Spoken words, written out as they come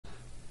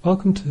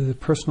Welcome to the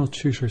Personal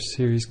Tutor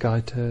Series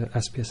Guide to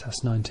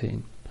SPSS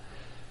 19.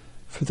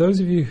 For those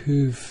of you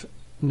who've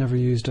never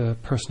used a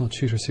Personal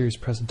Tutor Series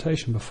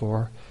presentation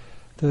before,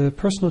 the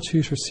Personal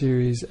Tutor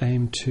Series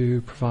aim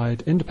to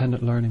provide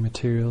independent learning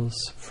materials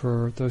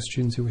for those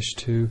students who wish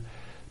to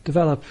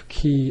develop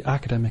key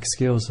academic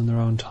skills in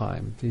their own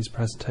time. These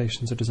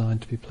presentations are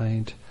designed to be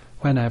played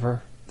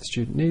whenever the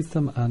student needs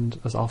them and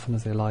as often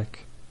as they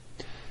like.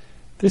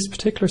 This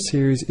particular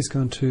series is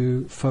going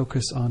to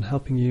focus on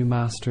helping you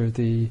master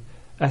the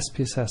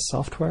SPSS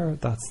software,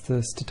 that's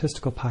the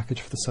statistical package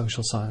for the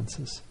social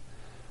sciences.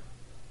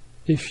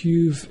 If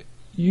you've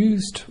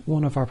used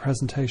one of our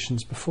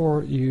presentations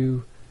before,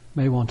 you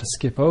may want to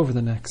skip over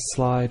the next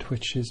slide,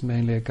 which is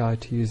mainly a guide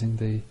to using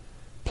the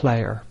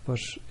player. But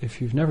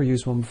if you've never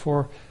used one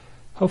before,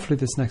 hopefully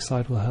this next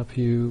slide will help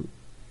you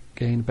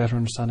gain a better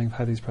understanding of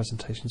how these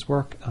presentations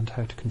work and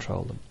how to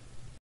control them.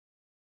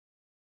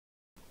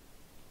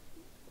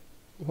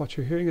 What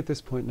you're hearing at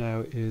this point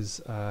now is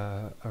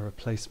a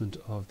replacement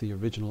of the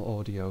original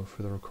audio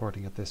for the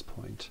recording at this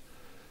point.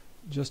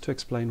 Just to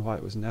explain why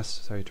it was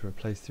necessary to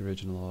replace the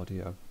original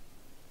audio.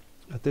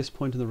 At this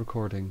point in the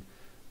recording,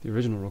 the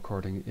original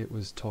recording, it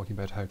was talking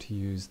about how to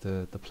use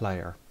the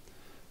player,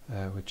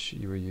 which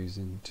you were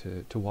using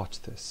to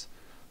watch this.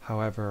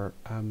 However,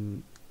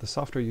 the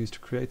software used to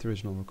create the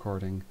original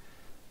recording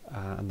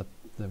and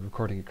the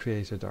recording it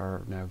created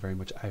are now very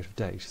much out of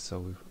date,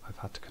 so I've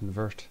had to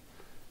convert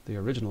the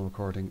original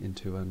recording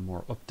into a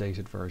more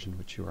updated version,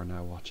 which you are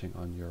now watching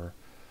on your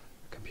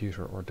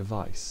computer or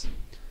device.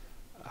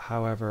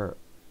 However,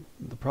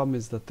 the problem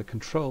is that the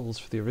controls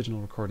for the original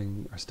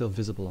recording are still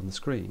visible on the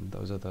screen.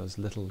 Those are those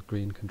little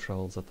green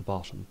controls at the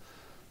bottom.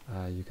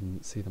 You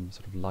can see them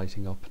sort of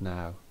lighting up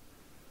now.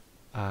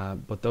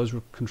 But those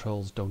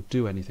controls don't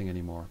do anything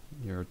anymore.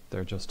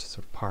 They're just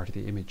sort of part of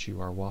the image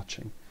you are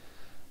watching.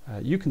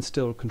 You can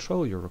still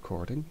control your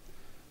recording.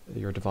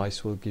 Your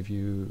device will give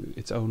you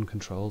its own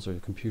controls, or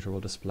your computer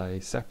will display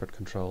separate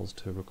controls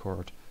to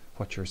record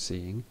what you're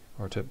seeing,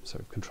 or to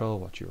sort of control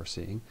what you are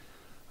seeing.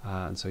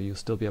 And so you'll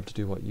still be able to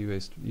do what you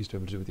used to be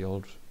able to do with the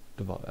old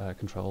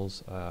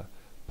controls,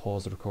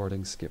 pause the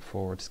recording, skip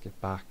forward, skip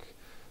back,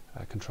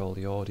 control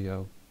the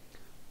audio,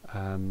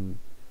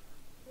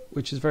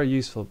 which is very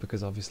useful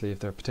because obviously if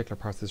there are particular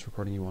parts of this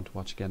recording you want to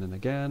watch again and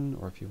again,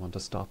 or if you want to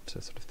stop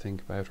to sort of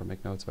think about or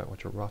make notes about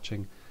what you're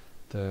watching,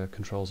 the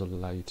controls will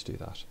allow you to do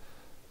that.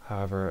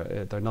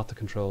 However, they're not the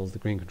controls, the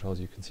green controls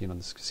you can see on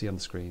the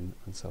screen,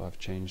 and so I've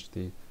changed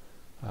the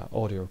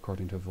audio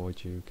recording to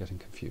avoid you getting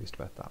confused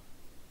about that.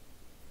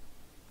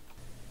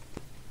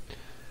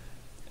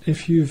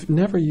 If you've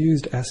never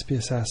used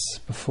SPSS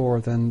before,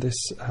 then this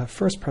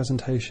first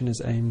presentation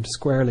is aimed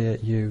squarely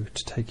at you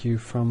to take you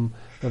from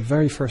the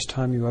very first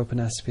time you open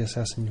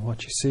SPSS and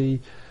what you see,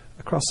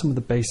 across some of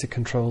the basic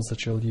controls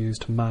that you'll use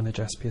to manage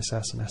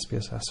SPSS and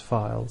SPSS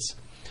files.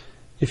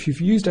 If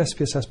you've used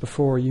SPSS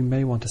before, you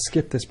may want to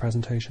skip this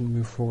presentation and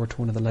move forward to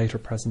one of the later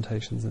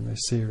presentations in this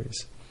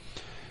series.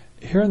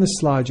 Here on this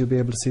slide you'll be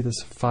able to see the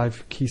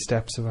 5 key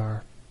steps of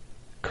our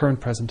current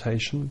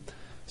presentation.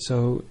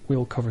 So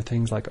we'll cover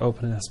things like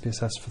opening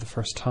SPSS for the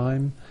first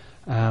time,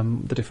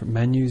 the different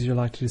menus you're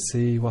likely to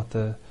see, how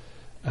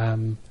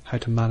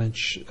to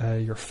manage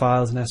your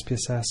files in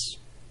SPSS,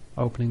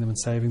 opening them and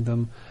saving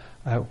them,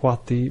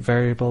 what the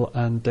variable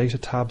and data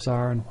tabs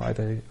are and why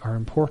they are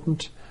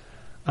important.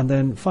 And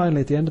then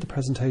finally, at the end of the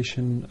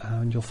presentation,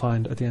 and you'll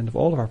find at the end of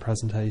all of our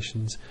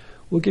presentations,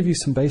 we'll give you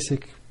some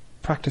basic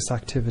practice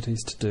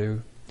activities to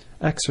do,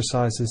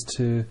 exercises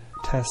to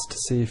test to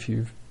see if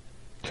you've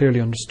clearly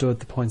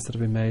understood the points that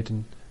have been made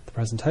in the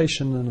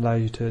presentation and allow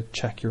you to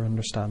check your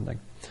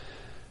understanding.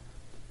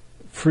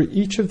 For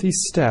each of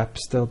these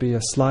steps, there'll be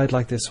a slide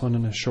like this one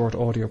and a short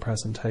audio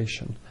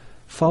presentation.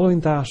 Following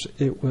that,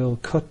 it will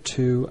cut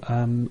to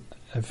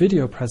a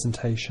video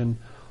presentation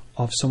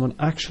of someone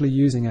actually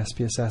using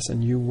SPSS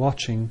and you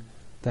watching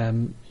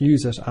them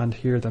use it and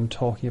hear them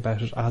talking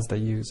about it as they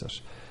use it.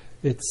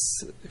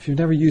 If you've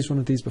never used one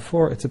of these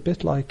before, it's a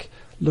bit like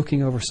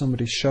looking over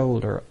somebody's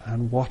shoulder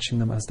and watching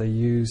them as they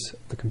use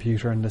the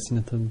computer and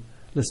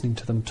listening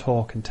to them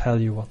talk and tell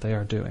you what they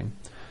are doing.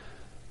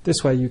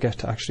 This way you get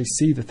to actually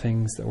see the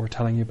things that we're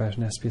telling you about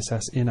in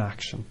SPSS in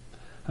action,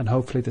 and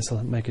hopefully this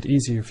will make it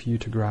easier for you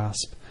to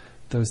grasp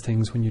those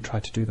things when you try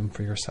to do them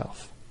for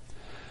yourself.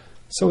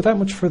 So without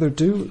much further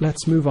ado,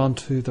 let's move on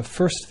to the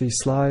first of these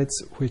slides,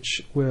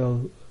 which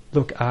will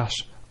look at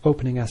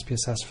opening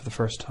SPSS for the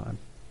first time.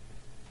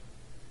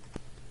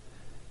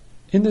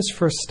 In this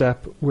first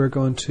step, we're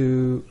going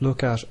to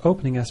look at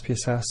opening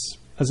SPSS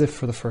as if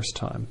for the first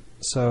time.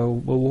 So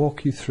we'll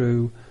walk you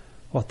through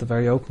what the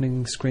very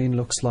opening screen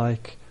looks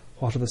like,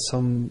 what are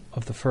some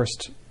of the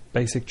first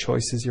basic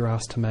choices you're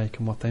asked to make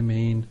and what they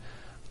mean,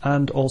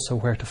 and also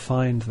where to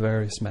find the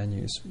various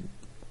menus.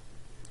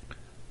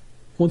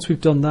 Once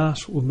we've done that,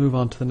 we'll move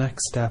on to the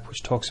next step,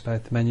 which talks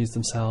about the menus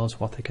themselves,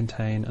 what they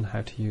contain and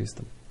how to use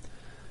them.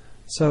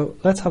 So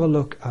let's have a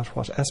look at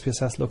what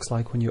SPSS looks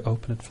like when you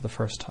open it for the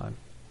first time.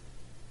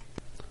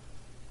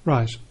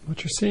 Right,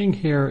 what you're seeing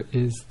here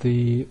is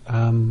the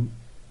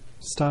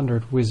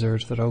standard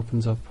wizard that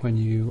opens up when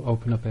you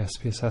open up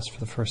SPSS for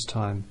the first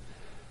time.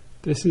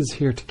 This is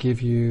here to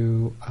give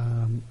you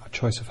a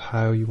choice of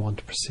how you want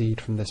to proceed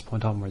from this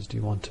point onwards. Do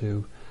you want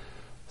to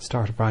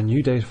start a brand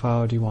new data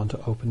file, or do you want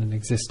to open an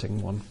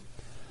existing one?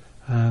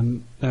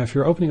 Now, if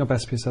you're opening up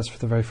SPSS for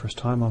the very first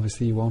time,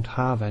 obviously you won't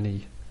have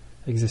any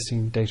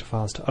existing data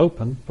files to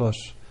open, but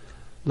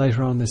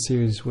later on in this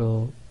series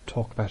we'll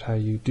talk about how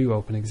you do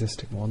open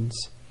existing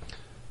ones.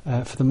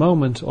 For the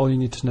moment, all you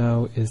need to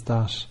know is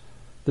that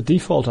the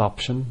default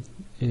option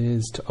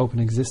is to open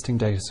existing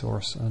data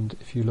source, and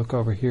if you look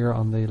over here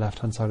on the left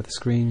hand side of the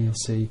screen, you'll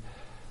see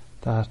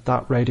that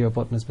that radio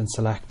button has been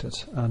selected,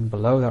 and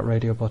below that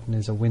radio button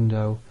is a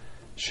window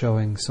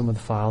showing some of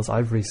the files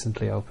I've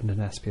recently opened in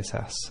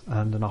SPSS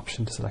and an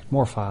option to select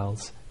more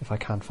files if I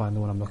can't find the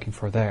one I'm looking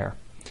for there.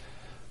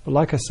 But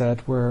like I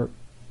said, we're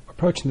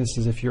approaching this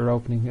as if you're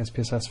opening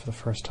SPSS for the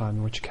first time,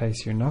 in which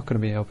case you're not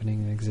going to be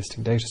opening an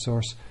existing data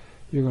source,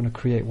 you're going to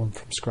create one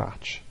from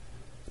scratch.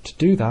 To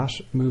do that,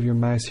 move your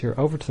mouse here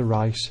over to the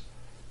right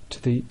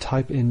to the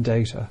Type in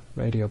Data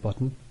radio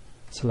button,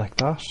 select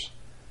that,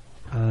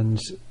 and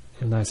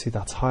you'll now see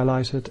that's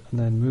highlighted, and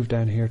then move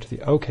down here to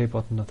the OK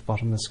button at the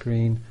bottom of the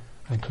screen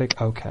and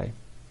click OK.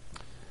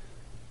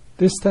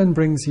 This then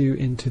brings you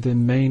into the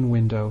main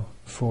window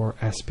for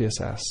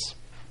SPSS,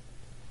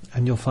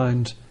 and you'll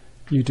find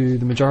you do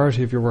the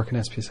majority of your work in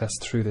SPSS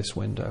through this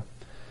window.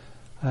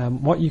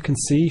 What you can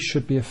see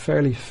should be a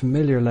fairly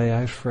familiar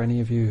layout for any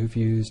of you who've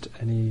used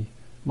any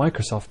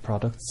Microsoft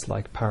products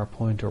like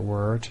PowerPoint or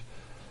Word.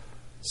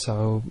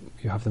 So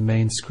you have the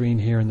main screen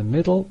here in the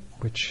middle,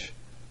 which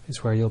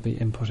is where you'll be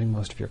inputting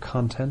most of your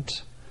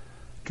content.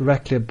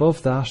 Directly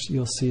above that,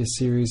 you'll see a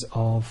series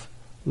of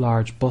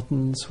large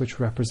buttons which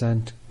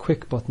represent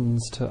quick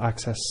buttons to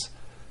access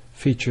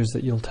features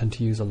that you'll tend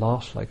to use a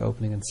lot, like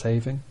opening and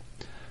saving.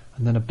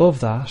 And then above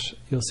that,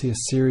 you'll see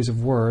a series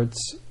of words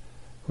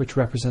which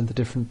represent the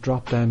different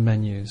drop-down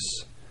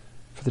menus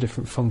for the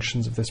different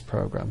functions of this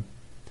program.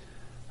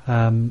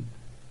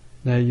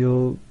 Now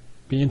you'll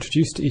be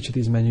introduced to each of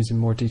these menus in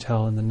more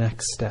detail in the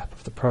next step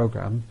of the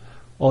program.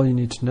 All you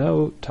need to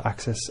know to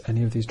access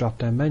any of these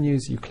drop-down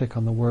menus, you click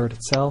on the word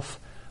itself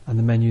and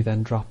the menu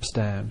then drops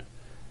down.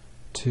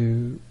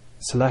 To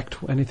select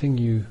anything,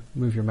 you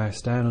move your mouse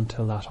down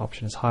until that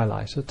option is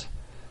highlighted,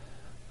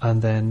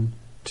 and then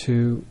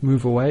to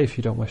move away if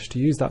you don't wish to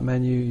use that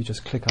menu, you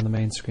just click on the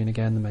main screen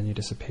again, the menu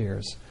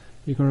disappears.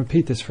 You can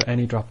repeat this for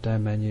any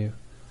drop-down menu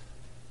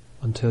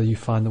until you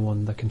find the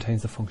one that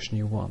contains the function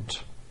you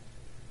want.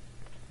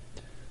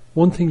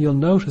 One thing you'll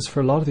notice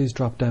for a lot of these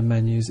drop-down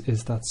menus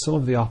is that some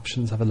of the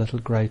options have a little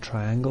grey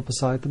triangle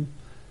beside them.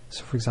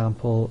 So for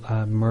example,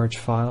 Merge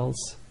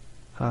Files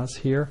has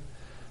here.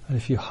 And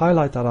if you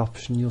highlight that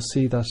option, you'll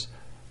see that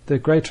the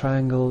grey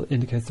triangle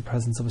indicates the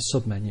presence of a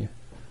submenu.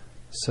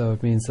 So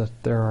it means that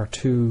there are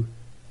two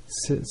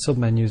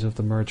submenus of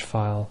the Merge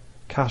File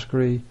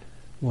category.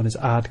 One is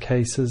Add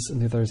Cases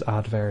and the other is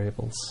Add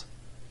Variables.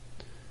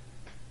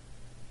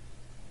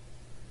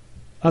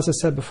 As I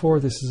said before,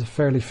 this is a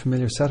fairly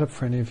familiar setup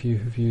for any of you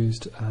who've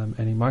used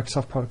any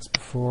Microsoft products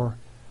before,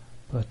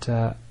 but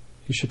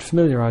you should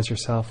familiarize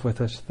yourself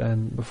with it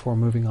then before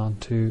moving on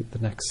to the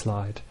next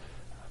slide.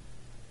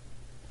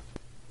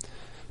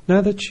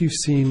 Now that you've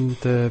seen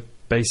the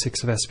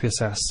basics of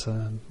SPSS,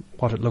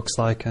 what it looks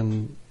like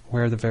and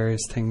where the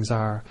various things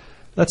are,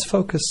 let's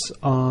focus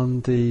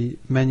on the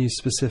menus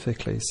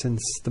specifically, since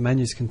the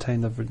menus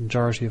contain the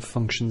majority of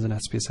functions in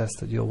SPSS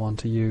that you'll want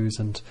to use,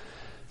 and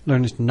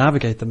learning to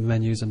navigate the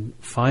menus and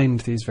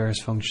find these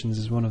various functions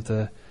is one of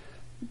the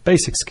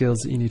basic skills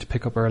that you need to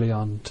pick up early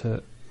on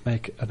to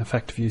make an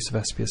effective use of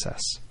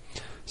SPSS.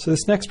 So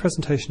this next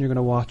presentation you're going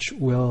to watch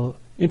will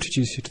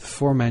introduce you to the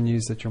four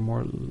menus that you're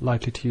more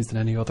likely to use than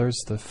any others: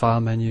 the File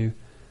menu,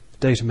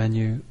 Data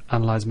menu,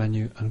 Analyze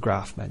menu, and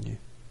Graph menu.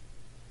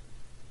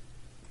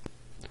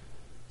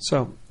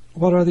 So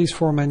what are these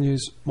four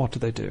menus? What do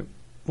they do?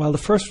 Well, the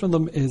first one of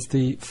them is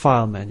the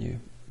File menu.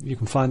 You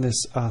can find this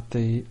at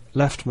the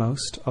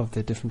leftmost of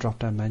the different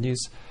drop-down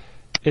menus.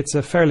 It's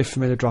a fairly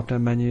familiar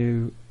drop-down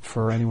menu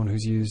for anyone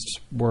who's used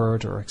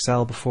Word or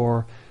Excel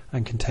before,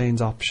 and contains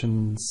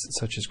options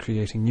such as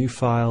creating new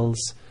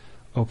files,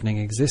 opening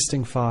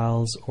existing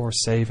files, or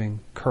saving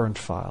current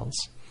files.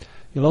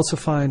 You'll also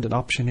find an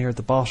option here at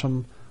the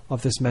bottom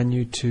of this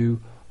menu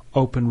to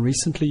open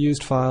recently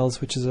used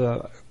files, which is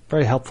a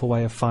very helpful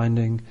way of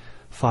finding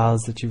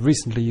files that you've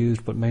recently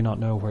used but may not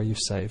know where you've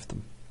saved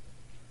them.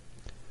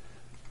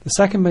 The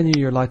second menu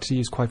you're likely to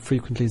use quite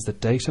frequently is the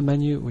Data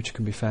menu, which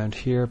can be found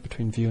here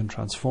between View and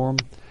Transform.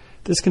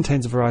 This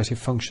contains a variety of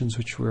functions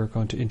which we're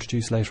going to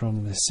introduce later on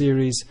in this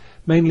series,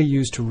 mainly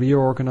used to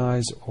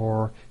reorganize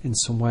or in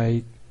some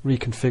way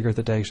reconfigure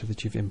the data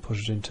that you've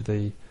inputted into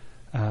the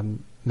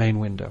main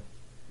window.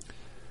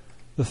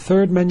 The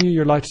third menu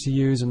you're likely to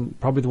use, and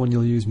probably the one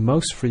you'll use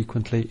most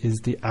frequently,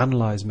 is the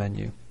Analyze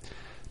menu.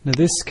 Now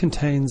this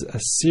contains a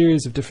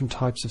series of different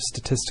types of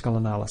statistical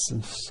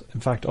analysis. In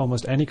fact,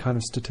 almost any kind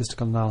of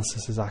statistical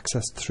analysis is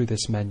accessed through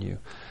this menu.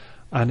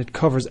 and it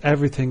covers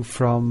everything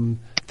from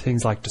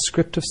things like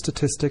descriptive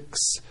statistics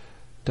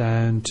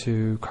down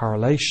to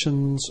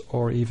correlations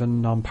or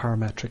even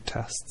non-parametric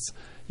tests.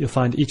 You'll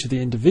find each of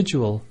the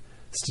individual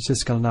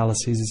statistical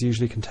analyses is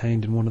usually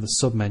contained in one of the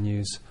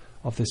submenus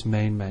of this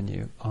main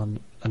menu on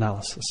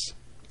analysis.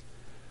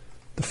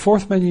 The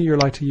fourth menu you're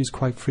likely to use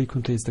quite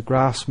frequently is the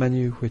graphs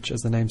menu, which,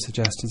 as the name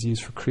suggests, is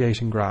used for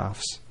creating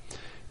graphs.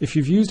 If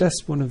you've used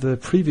one of the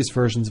previous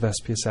versions of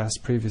SPSS,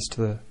 previous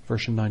to the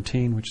version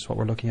 19, which is what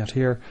we're looking at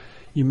here,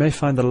 you may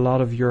find that a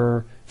lot of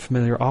your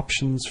familiar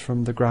options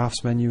from the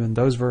graphs menu in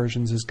those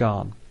versions is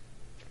gone.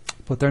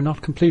 But they're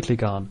not completely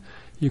gone.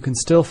 You can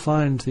still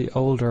find the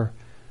older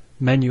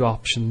menu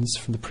options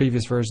from the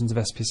previous versions of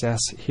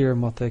SPSS here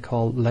in what they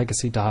call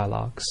legacy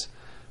dialogues,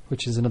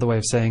 which is another way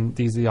of saying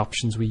these are the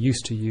options we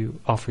used to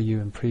offer you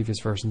in previous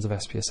versions of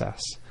SPSS.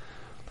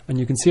 And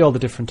you can see all the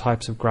different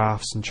types of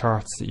graphs and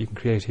charts that you can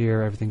create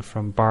here, everything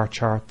from bar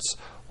charts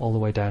all the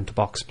way down to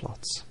box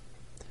plots.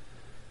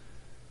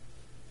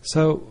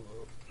 So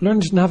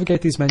learning to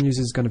navigate these menus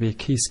is going to be a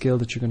key skill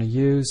that you're going to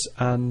use,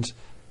 and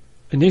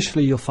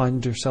initially you'll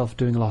find yourself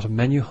doing a lot of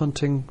menu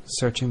hunting,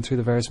 searching through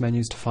the various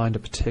menus to find a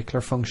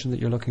particular function that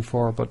you're looking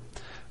for, but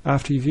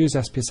after you've used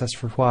SPSS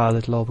for a while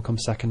it'll all become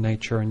second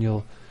nature and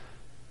you'll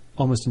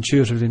almost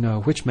intuitively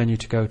know which menu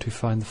to go to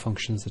find the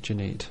functions that you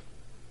need.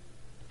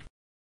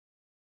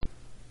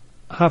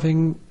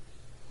 Having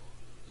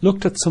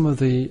looked at some of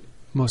the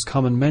most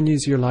common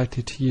menus you're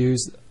likely to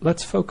use,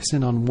 let's focus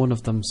in on one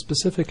of them,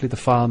 specifically the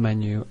file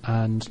menu,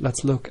 and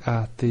let's look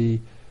at the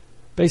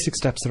basic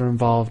steps that are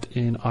involved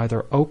in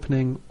either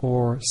opening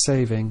or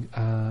saving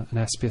an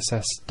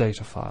SPSS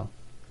data file.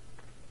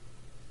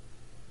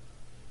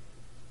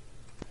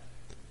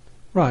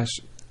 Right,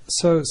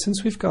 so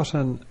since we've got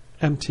an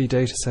empty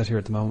data set here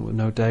at the moment with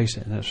no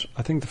data in it,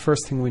 I think the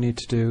first thing we need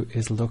to do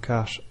is look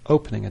at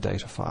opening a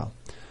data file.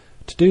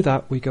 To do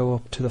that, we go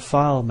up to the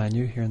File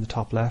menu here in the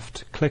top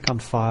left, click on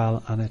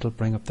File, and it'll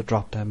bring up the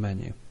drop-down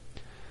menu.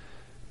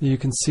 You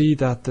can see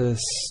that the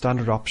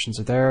standard options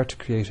are there to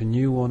create a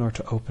new one or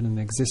to open an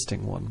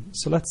existing one.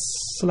 So let's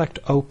select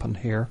Open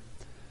here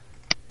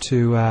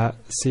to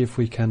see if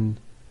we can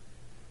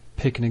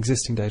pick an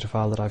existing data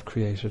file that I've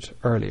created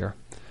earlier.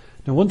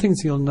 Now, one thing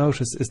you'll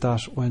notice is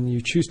that when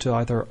you choose to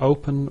either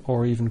open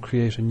or even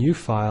create a new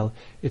file,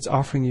 it's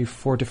offering you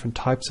 4 different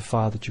types of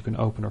file that you can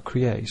open or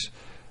create.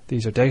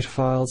 These are data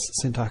files,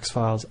 syntax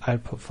files,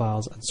 output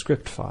files, and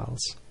script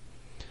files.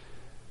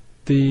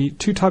 The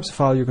 2 types of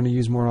file you're going to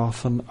use more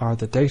often are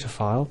the data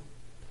file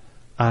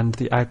and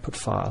the output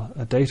file.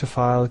 A data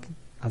file,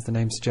 as the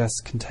name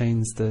suggests,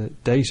 contains the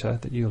data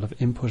that you'll have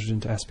inputted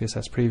into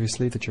SPSS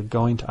previously that you're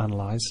going to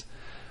analyze.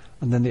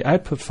 And then the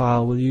output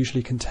file will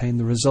usually contain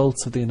the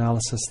results of the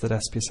analysis that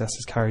SPSS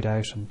has carried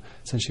out and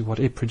essentially what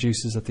it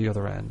produces at the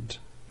other end.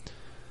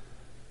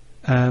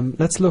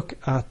 Let's look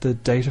at the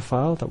data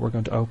file that we're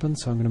going to open.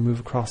 So I'm going to move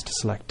across to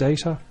select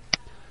data.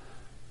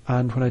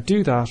 And when I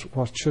do that,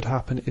 what should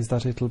happen is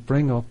that it'll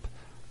bring up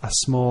a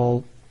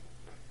small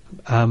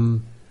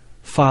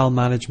file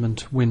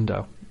management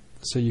window.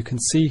 So you can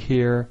see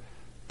here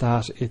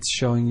that it's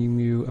showing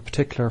you a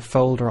particular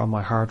folder on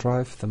my hard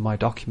drive, the My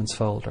Documents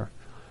folder.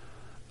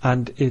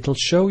 And it'll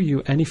show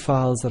you any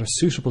files that are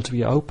suitable to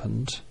be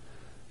opened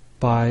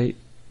by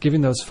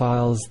giving those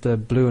files the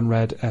blue and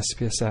red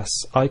SPSS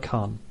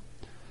icon.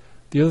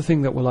 The other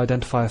thing that will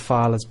identify a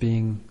file as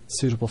being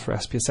suitable for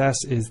SPSS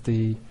is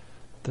the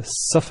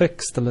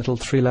suffix, the little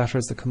 3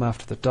 letters that come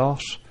after the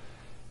dot.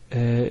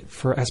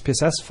 For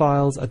SPSS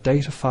files, a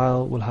data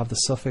file will have the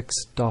suffix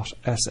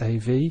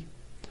 .sav,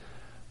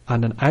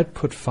 and an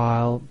output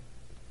file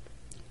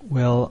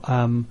will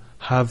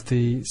have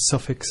the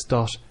suffix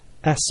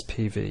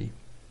 .spv.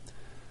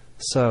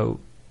 So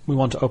we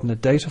want to open a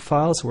data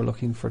file, so we're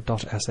looking for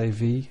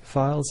 .sav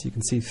files. You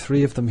can see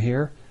 3 of them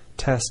here: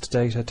 test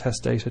data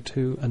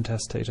 2, and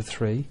test data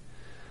 3.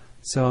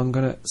 So I'm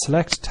going to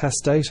select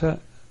test data,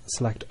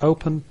 select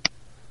open,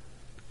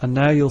 and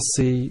now you'll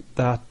see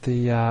that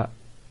the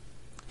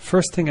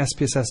first thing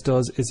SPSS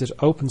does is it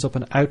opens up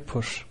an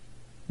output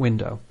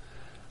window.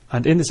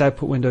 And in this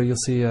output window you'll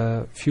see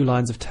a few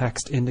lines of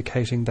text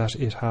indicating that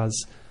it has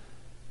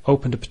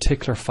opened a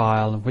particular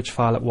file and which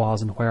file it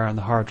was and where on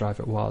the hard drive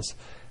it was.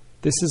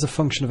 This is a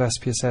function of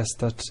SPSS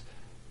that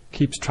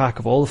keeps track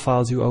of all the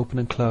files you open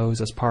and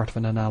close as part of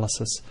an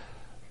analysis,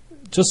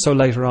 just so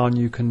later on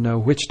you can know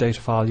which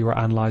data file you were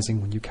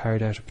analysing when you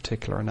carried out a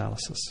particular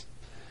analysis.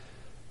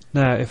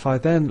 Now, if I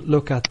then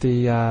look at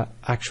the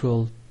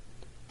actual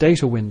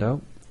data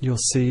window, you'll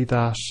see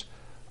that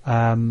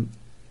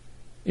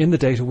in the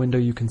data window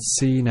you can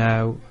see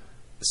now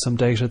some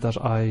data that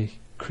I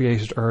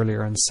created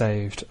earlier and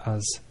saved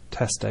as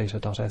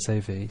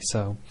testdata.sav.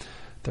 So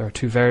there are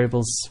 2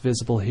 variables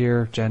visible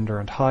here, gender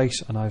and height,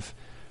 and I've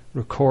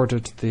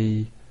recorded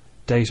the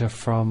data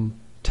from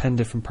 10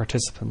 different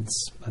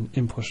participants and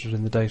inputted it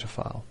in the data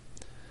file.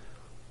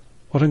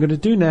 What I'm going to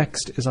do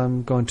next is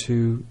I'm going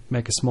to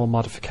make a small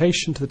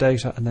modification to the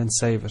data and then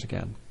save it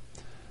again.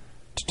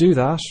 To do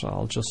that,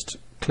 I'll just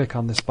click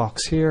on this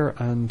box here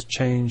and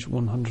change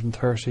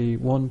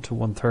 131 to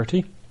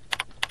 130.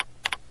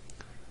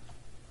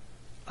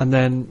 And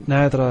then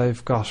now that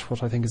I've got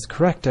what I think is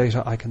correct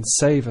data, I can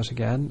save it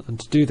again. And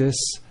to do this,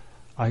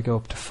 I go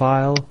up to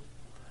File,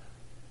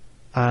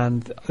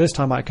 and this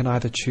time I can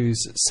either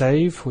choose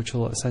Save, which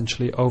will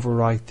essentially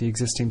overwrite the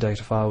existing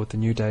data file with the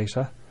new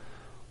data,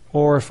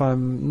 or if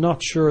I'm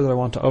not sure that I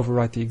want to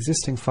overwrite the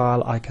existing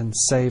file, I can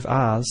Save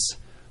As,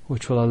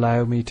 which will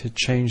allow me to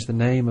change the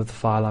name of the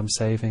file I'm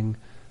saving,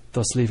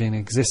 thus leaving an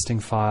existing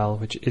file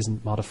which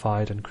isn't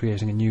modified and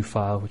creating a new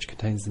file which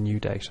contains the new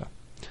data.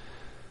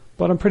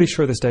 But I'm pretty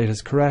sure this data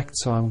is correct,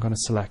 so I'm going to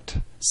select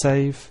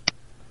Save,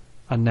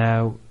 and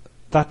now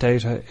that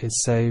data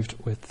is saved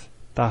with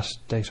that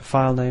data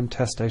file name,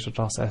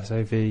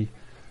 testdata.sav,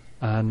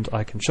 and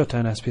I can shut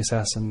down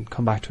SPSS and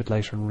come back to it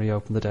later and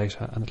reopen the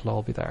data, and it'll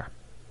all be there.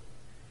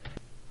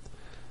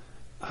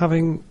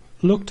 Having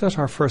looked at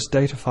our first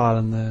data file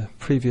in the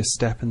previous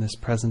step in this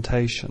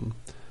presentation,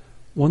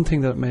 one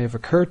thing that may have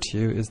occurred to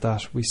you is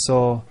that we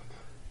saw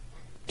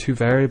two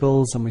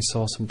variables and we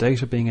saw some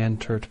data being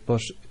entered,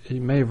 but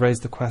it may have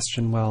raised the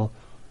question, well,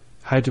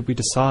 how did we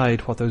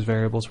decide what those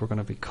variables were going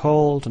to be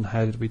called, and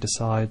how did we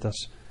decide that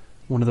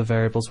one of the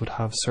variables would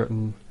have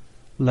certain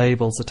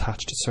labels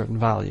attached to certain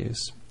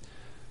values?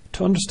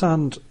 To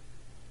understand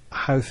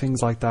how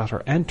things like that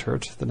are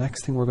entered, the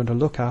next thing we're going to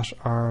look at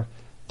are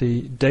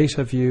the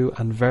data view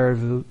and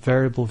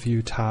variable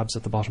view tabs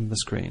at the bottom of the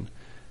screen.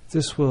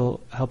 This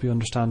will help you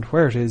understand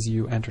where it is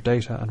you enter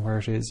data and where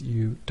it is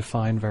you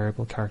define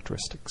variable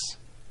characteristics.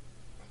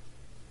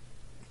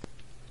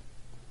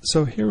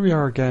 So here we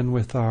are again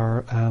with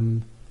our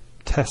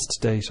test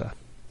data,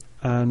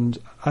 and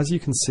as you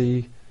can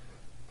see,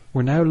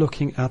 we're now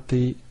looking at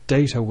the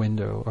data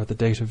window or the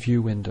data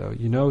view window.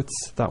 You know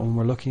it's that one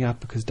we're looking at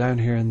because down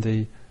here in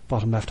the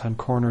bottom left hand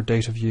corner,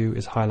 data view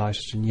is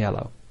highlighted in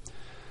yellow.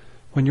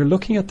 When you're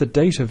looking at the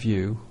data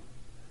view,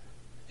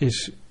 it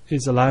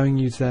is allowing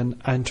you to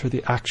then enter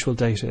the actual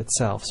data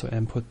itself, so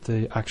input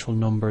the actual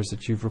numbers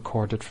that you've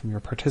recorded from your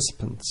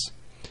participants.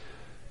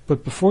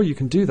 But before you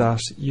can do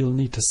that, you'll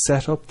need to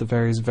set up the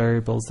various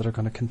variables that are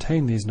going to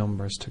contain these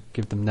numbers to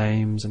give them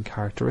names and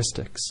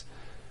characteristics.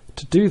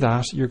 To do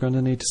that, you're going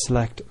to need to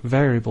select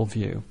Variable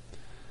View.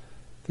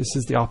 This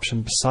is the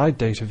option beside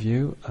Data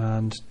View,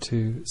 and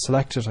to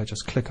select it, I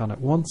just click on it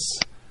once.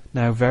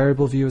 Now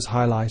Variable View is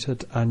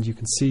highlighted, and you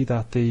can see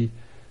that the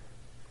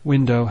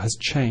window has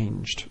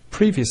changed.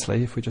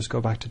 Previously, if we just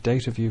go back to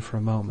Data View for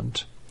a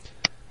moment,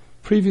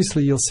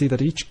 previously you'll see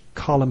that each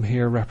column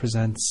here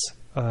represents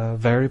a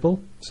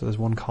variable. So there's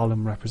one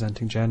column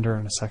representing gender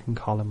and a second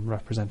column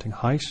representing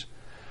height.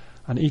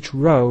 And each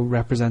row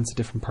represents a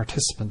different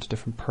participant, a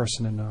different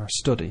person in our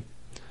study.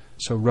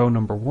 So row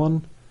number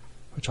 1,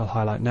 which I'll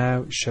highlight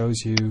now,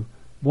 shows you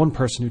one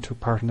person who took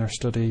part in their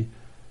study,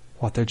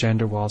 what their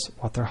gender was,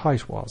 what their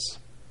height was.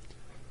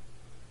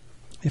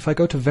 If I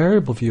go to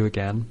Variable View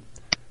again,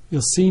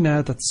 you'll see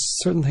now that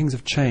certain things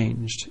have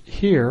changed.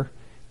 Here,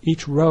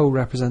 each row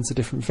represents a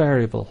different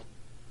variable,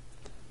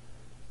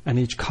 and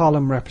each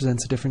column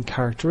represents a different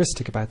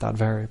characteristic about that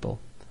variable.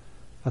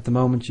 At the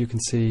moment you can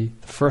see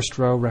the first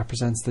row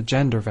represents the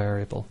gender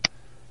variable,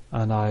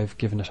 and I've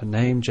given it a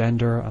name,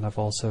 gender, and I've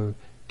also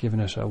given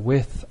it a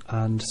width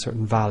and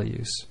certain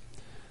values.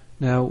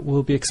 Now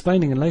we'll be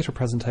explaining in later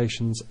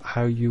presentations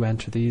how you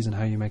enter these and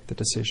how you make the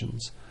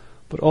decisions.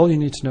 But all you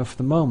need to know for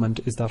the moment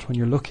is that when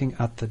you're looking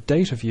at the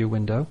data view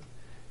window,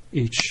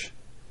 each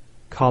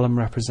column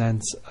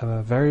represents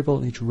a variable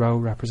and each row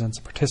represents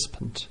a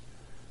participant.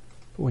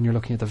 But when you're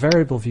looking at the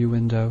variable view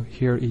window,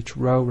 here each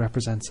row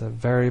represents a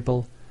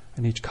variable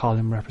and each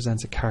column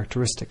represents a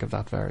characteristic of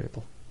that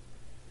variable.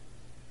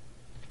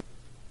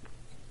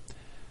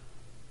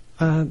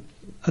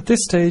 At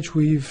this stage,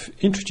 we've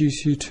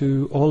introduced you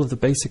to all of the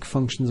basic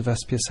functions of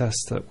SPSS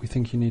that we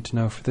think you need to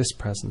know for this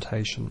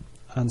presentation.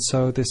 And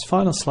so this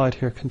final slide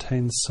here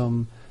contains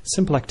some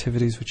simple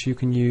activities which you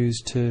can use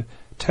to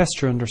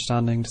test your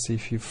understanding to see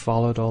if you've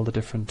followed all the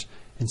different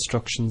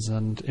instructions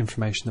and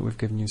information that we've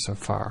given you so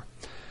far.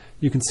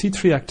 You can see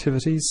 3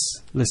 activities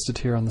listed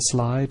here on the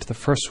slide. The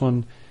first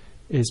one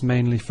is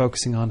mainly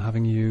focusing on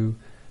having you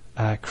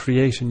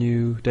create a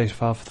new data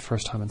file for the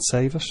first time and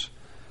save it.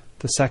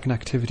 The second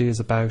activity is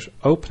about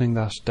opening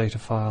that data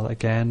file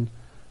again,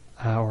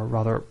 or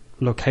rather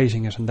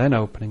locating it and then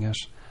opening it.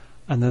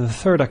 And then the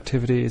third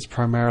activity is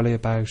primarily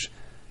about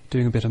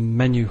doing a bit of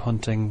menu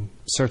hunting,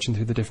 searching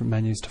through the different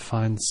menus to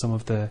find some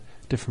of the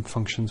different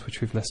functions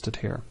which we've listed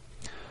here.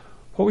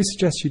 What we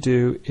suggest you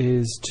do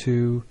is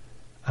to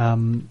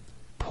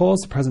pause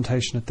the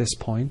presentation at this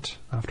point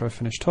after I've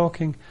finished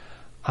talking,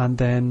 and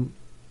then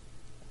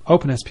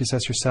open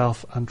SPSS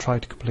yourself and try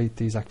to complete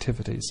these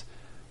activities.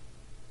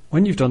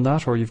 When you've done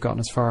that, or you've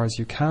gotten as far as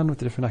you can with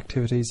the different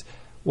activities,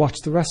 watch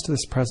the rest of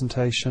this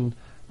presentation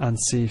and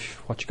see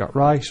what you got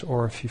right,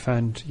 or if you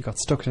found you got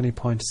stuck at any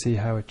point, to see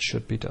how it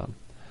should be done.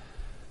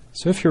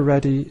 So if you're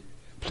ready,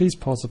 please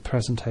pause the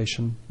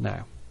presentation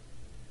now.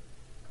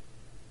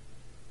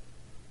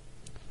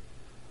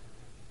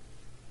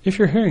 If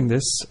you're hearing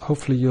this,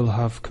 hopefully you'll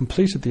have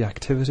completed the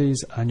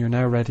activities and you're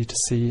now ready to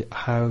see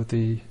how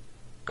the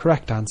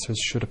correct answers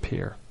should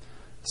appear.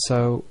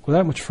 So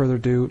without much further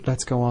ado,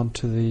 let's go on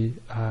to the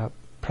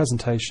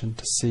presentation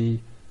to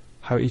see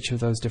how each of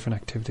those different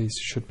activities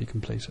should be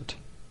completed.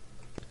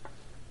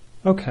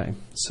 Okay,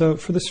 so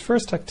for this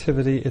first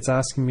activity, it's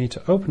asking me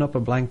to open up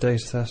a blank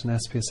dataset in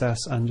SPSS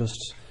and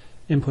just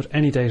input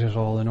any data at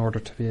all in order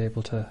to be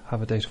able to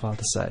have a data file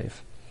to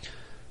save.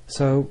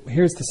 So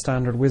here's the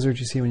standard wizard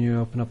you see when you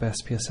open up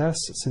SPSS.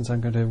 Since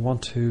I'm going to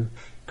want to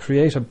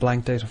create a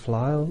blank data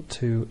file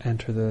to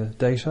enter the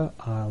data,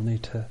 I'll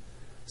need to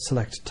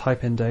select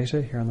type in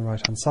data here on the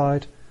right hand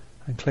side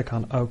and click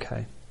on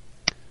OK.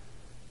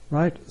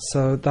 Right,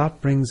 so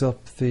that brings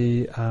up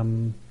the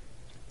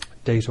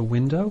data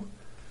window,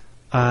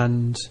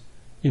 and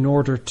in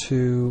order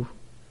to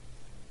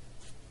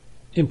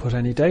input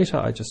any data,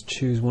 I just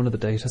choose one of the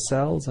data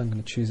cells. I'm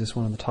going to choose this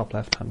one in the top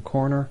left hand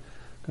corner.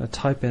 I'm going to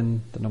type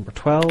in the number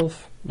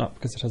 12, not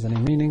because it has any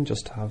meaning,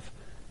 just to have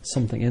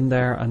something in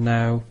there, and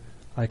now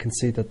I can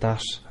see that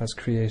that has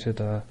created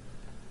a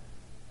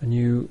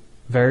new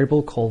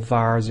variable called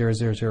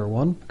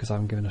var0001 because I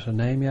haven't given it a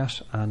name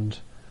yet, and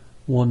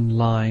one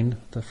line,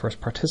 the first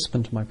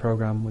participant in my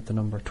program, with the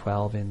number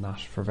 12 in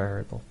that for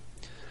variable.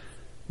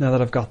 Now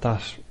that I've got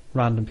that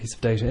random piece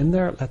of data in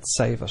there, let's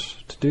save it.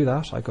 To do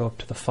that, I go up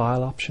to the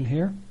File option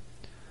here.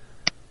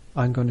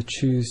 I'm going to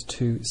choose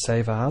to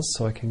save as,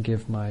 so I can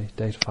give my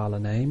data file a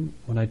name.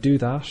 When I do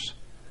that,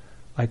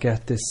 I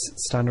get this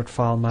standard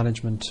file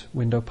management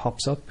window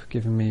pops up,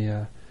 giving me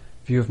a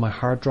view of my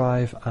hard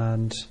drive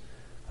and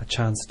a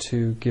chance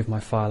to give my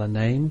file a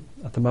name.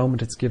 At the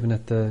moment, it's given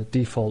it the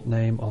default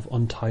name of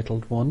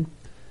untitled1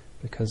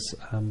 because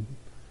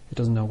it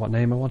doesn't know what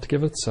name I want to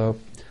give it. So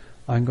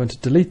I'm going to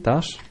delete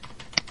that,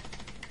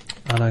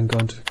 and I'm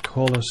going to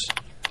call it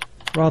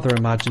rather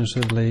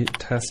imaginatively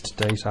test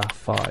data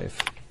 5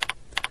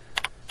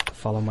 to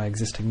follow my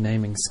existing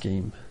naming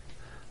scheme.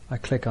 I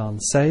click on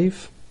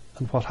save,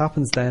 and what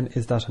happens then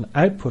is that an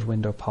output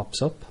window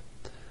pops up,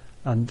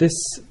 and this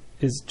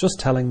is just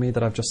telling me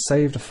that I've just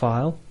saved a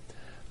file,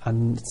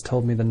 and it's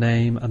told me the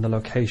name and the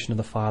location of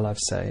the file I've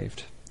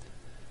saved.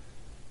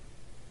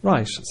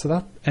 Right, so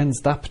that ends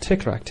that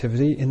particular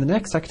activity. In the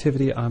next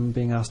activity, I'm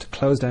being asked to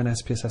close down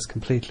SPSS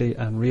completely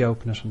and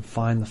reopen it and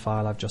find the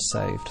file I've just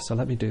saved. So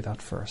let me do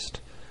that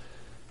first.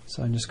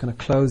 So I'm just going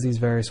to close these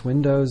various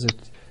windows. It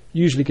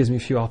usually gives me a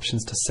few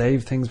options to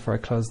save things before I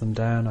close them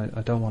down.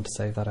 I don't want to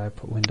save that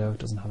output window. It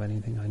doesn't have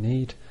anything I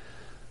need.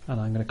 And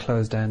I'm going to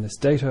close down this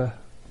data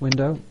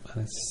window,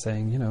 and it's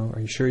saying, are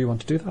you sure you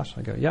want to do that?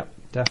 I go, yep,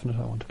 definite,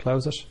 I want to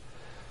close it.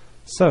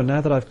 So now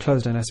that I've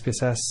closed down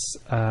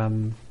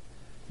SPSS,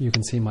 you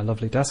can see my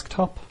lovely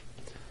desktop.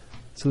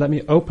 So let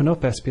me open up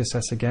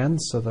SPSS again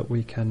so that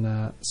we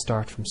can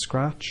start from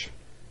scratch.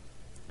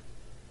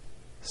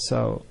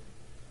 So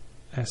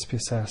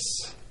SPSS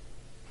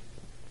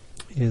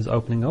is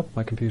opening up.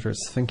 My computer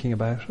is thinking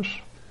about it.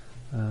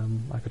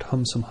 I could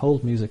hum some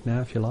hold music now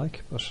if you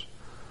like, but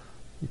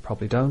you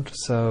probably don't.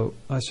 So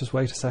let's just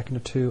wait a second or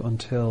two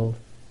until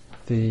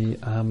the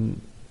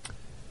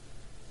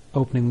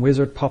opening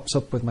wizard pops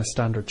up with my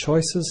standard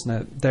choices.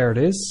 Now there it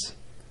is.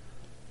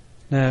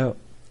 Now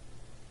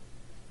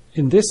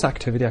in this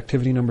activity,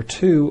 activity number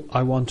 2,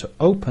 I want to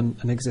open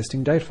an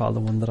existing data file,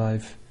 the one that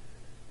I've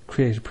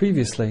created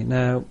previously.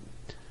 Now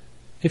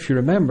if you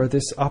remember,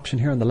 this option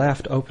here on the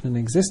left, open an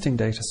existing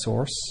data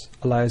source,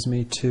 allows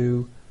me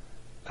to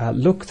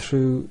look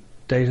through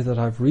data that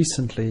I've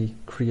recently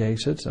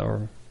created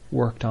or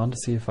worked on to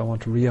see if I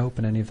want to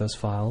reopen any of those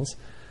files.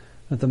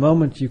 At the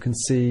moment, you can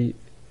see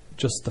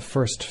just the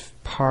first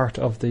part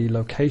of the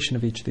location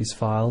of each of these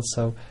files,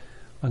 so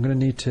I'm going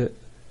to need to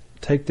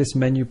take this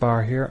menu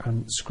bar here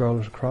and scroll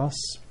it across.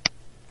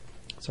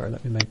 Sorry,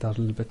 let me make that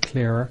a little bit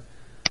clearer.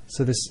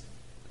 So this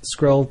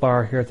scroll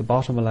bar here at the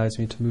bottom allows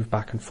me to move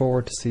back and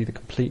forward to see the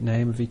complete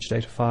name of each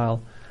data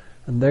file,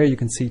 and there you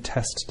can see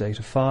test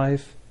data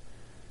 5.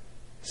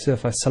 So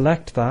if I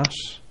select that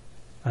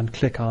and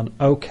click on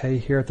OK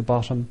here at the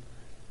bottom,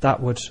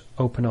 that would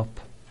open up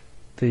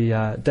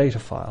the data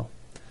file.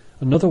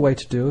 Another way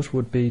to do it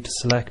would be to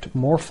select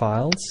more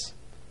files.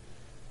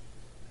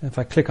 If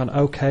I click on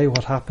OK,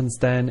 what happens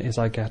then is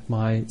I get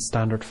my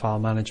standard file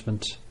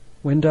management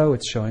window.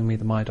 It's showing me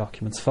the My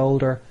Documents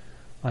folder.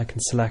 I can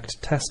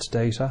select test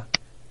data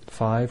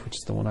 5, which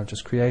is the one I've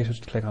just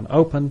created, click on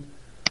open,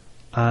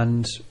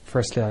 and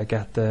firstly I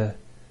get the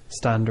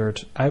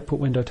standard output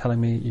window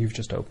telling me you've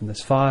just opened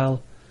this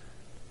file.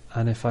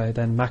 And if I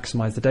then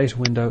maximize the data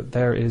window,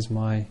 there is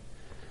my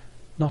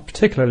not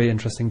particularly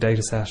interesting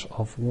data set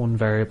of one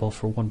variable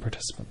for one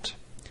participant.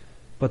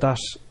 But that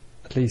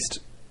at least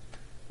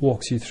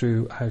walks you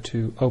through how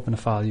to open a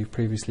file you've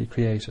previously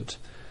created.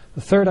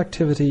 The third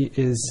activity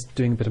is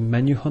doing a bit of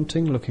menu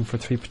hunting, looking for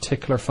 3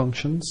 particular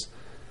functions.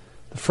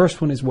 The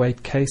first one is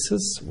wait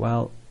cases.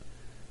 Well,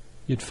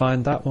 you'd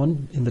find that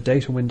one in the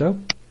data window.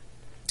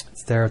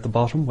 It's there at the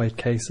bottom, wait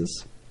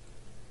cases.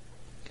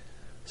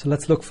 So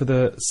let's look for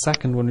the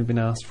second one we've been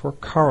asked for,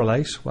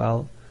 correlate.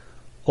 Well,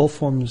 All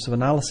forms of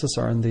analysis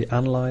are in the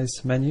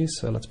Analyze menu,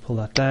 so let's pull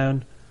that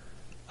down,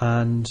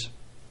 and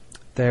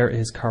there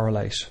is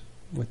Correlate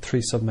with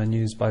 3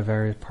 submenus: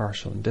 bivariate,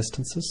 partial and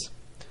distances.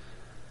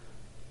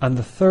 And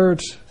the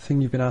third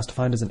thing you've been asked to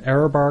find is an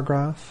error bar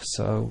graph.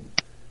 So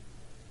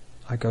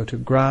I go to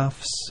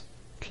Graphs,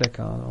 click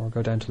on, or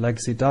go down to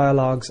Legacy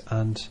Dialogues,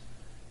 and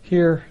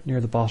here near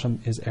the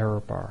bottom is error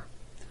bar.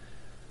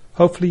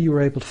 Hopefully you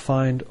were able to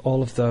find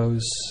all of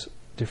those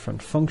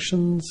different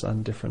functions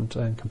and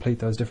complete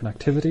those different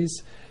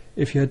activities.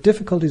 If you had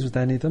difficulties with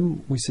any of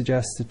them, we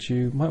suggest that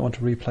you might want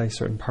to replay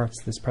certain parts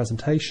of this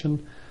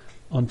presentation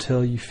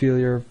until you feel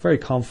you're very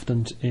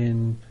confident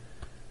in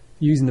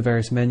using the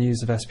various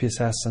menus of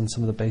SPSS and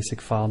some of the basic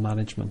file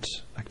management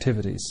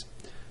activities.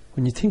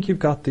 When you think you've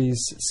got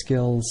these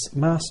skills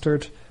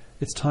mastered,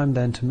 it's time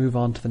then to move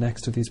on to the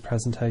next of these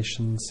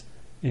presentations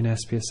in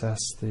SPSS,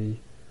 the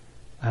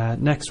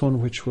next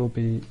one, which will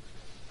be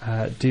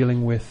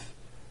dealing with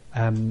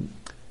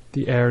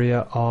the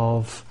area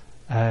of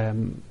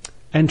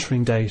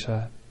entering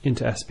data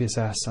into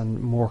SPSS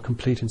and more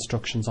complete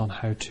instructions on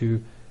how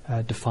to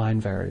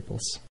define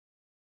variables.